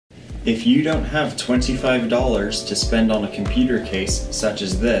If you don't have $25 to spend on a computer case such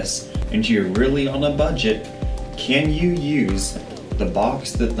as this, and you're really on a budget, can you use the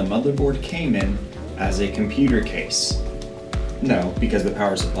box that the motherboard came in as a computer case? No, because the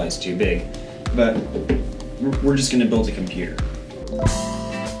power supply is too big, but we're just going to build a computer.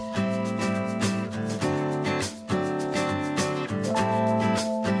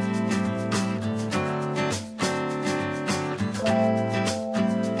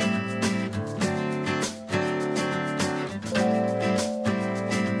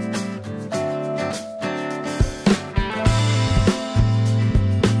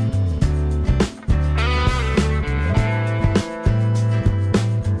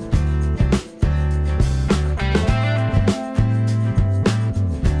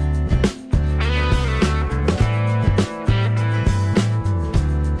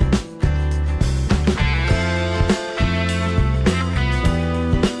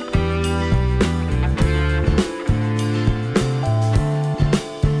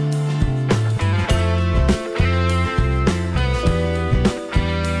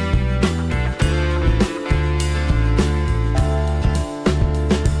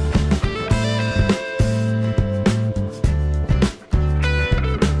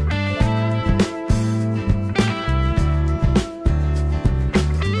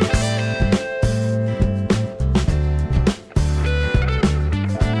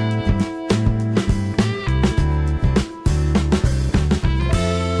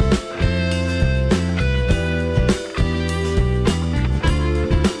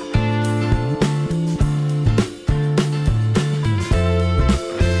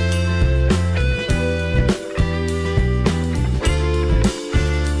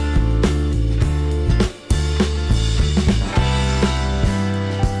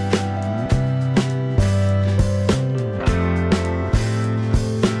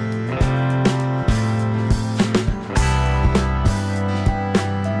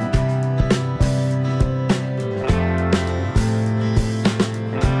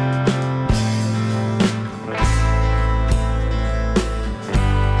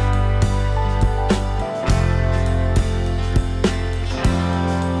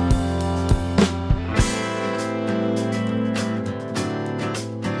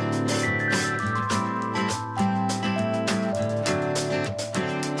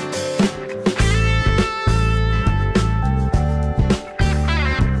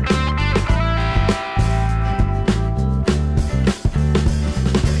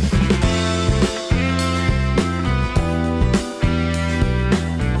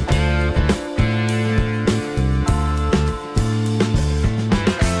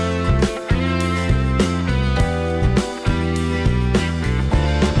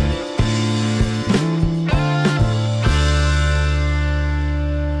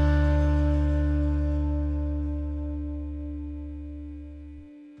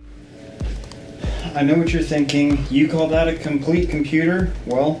 I know what you're thinking. You call that a complete computer?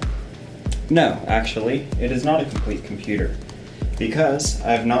 Well, no, actually, it is not a complete computer, because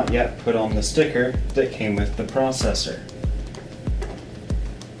I have not yet put on the sticker that came with the processor.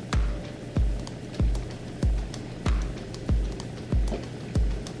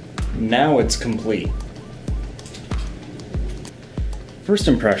 Now it's complete. First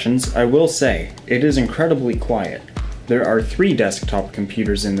impressions, I will say, it is incredibly quiet. There are 3 desktop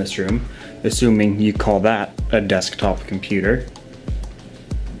computers in this room, assuming you call that a desktop computer,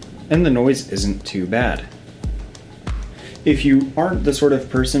 and the noise isn't too bad. If you aren't the sort of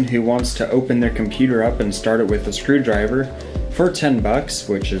person who wants to open their computer up and start it with a screwdriver, for 10 bucks,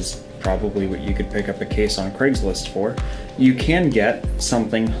 which is probably what you could pick up a case on Craigslist for, you can get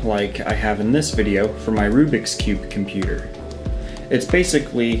something like I have in this video for my Rubik's Cube computer. It's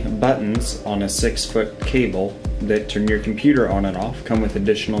basically buttons on a 6-foot cable that turn your computer on and off, come with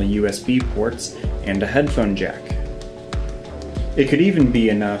additional USB ports and a headphone jack. It could even be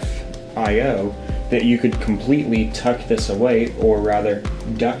enough I/O that you could completely tuck this away, or rather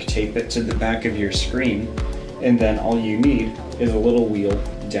duct tape it to the back of your screen, and then all you need is a little wheel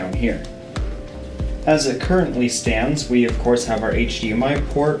down here. As it currently stands, we of course have our HDMI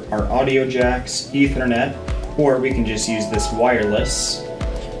port, our audio jacks, Ethernet, or we can just use this wireless.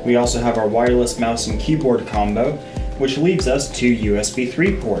 We also have our wireless mouse and keyboard combo, which leaves us 2 USB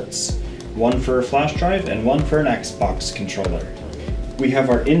 3 ports, one for a flash drive and one for an Xbox controller. We have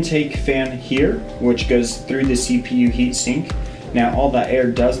our intake fan here, which goes through the CPU heatsink. Now all that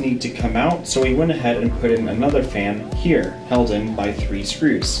air does need to come out, so we went ahead and put in another fan here, held in by 3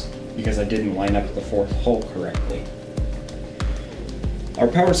 screws, because I didn't line up the 4th hole correctly. Our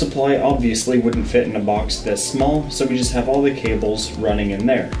power supply obviously wouldn't fit in a box this small, so we just have all the cables running in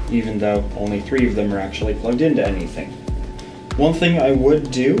there, even though only 3 of them are actually plugged into anything. One thing I would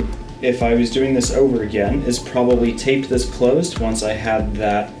do, if I was doing this over again, is probably tape this closed once I had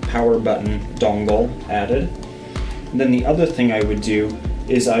that power button dongle added. And then the other thing I would do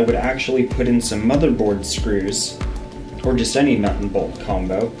is I would actually put in some motherboard screws, or just any nut and bolt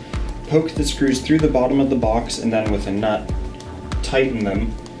combo, poke the screws through the bottom of the box, and then with a nut, tighten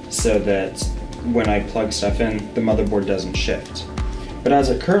them so that when I plug stuff in, the motherboard doesn't shift. But as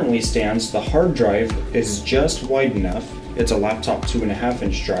it currently stands, the hard drive is just wide enough, it's a laptop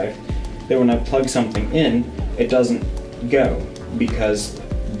 2.5-inch drive, that when I plug something in, it doesn't go because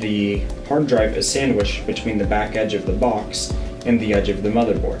the hard drive is sandwiched between the back edge of the box and the edge of the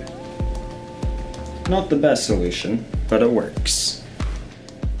motherboard. Not the best solution, but it works.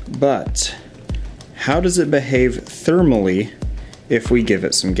 But how does it behave thermally if we give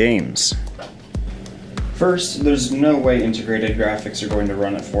it some games? First, there's no way integrated graphics are going to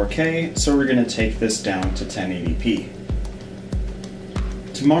run at 4K, so we're going to take this down to 1080p.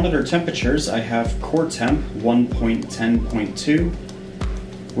 To monitor temperatures, I have core temp 1.10.2,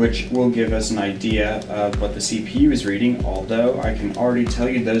 which will give us an idea of what the CPU is reading, although I can already tell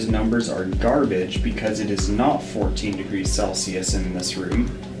you those numbers are garbage because it is not 14 degrees Celsius in this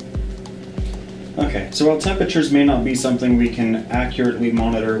room. Okay, so while temperatures may not be something we can accurately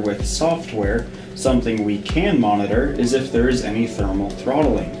monitor with software, something we can monitor is if there is any thermal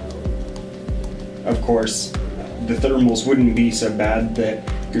throttling. Of course, the thermals wouldn't be so bad that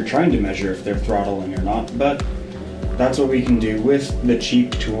you're trying to measure if they're throttling or not, but that's what we can do with the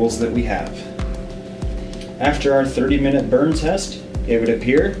cheap tools that we have. After our 30-minute burn test, it would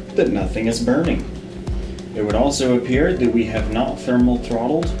appear that nothing is burning. It would also appear that we have not thermal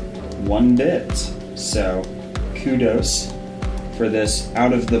throttled one bit. So, kudos for this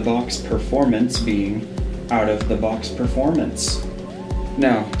out-of-the-box performance being out-of-the-box performance.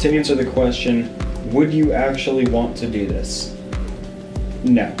 Now, to answer the question, would you actually want to do this?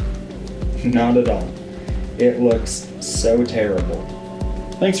 No, not at all. It looks so terrible.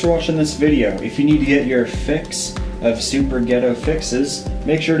 Thanks for watching this video. If you need to get your fix of super ghetto fixes,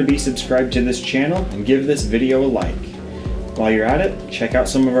 make sure to be subscribed to this channel and give this video a like. While you're at it, check out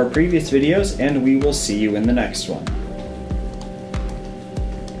some of our previous videos and we will see you in the next one.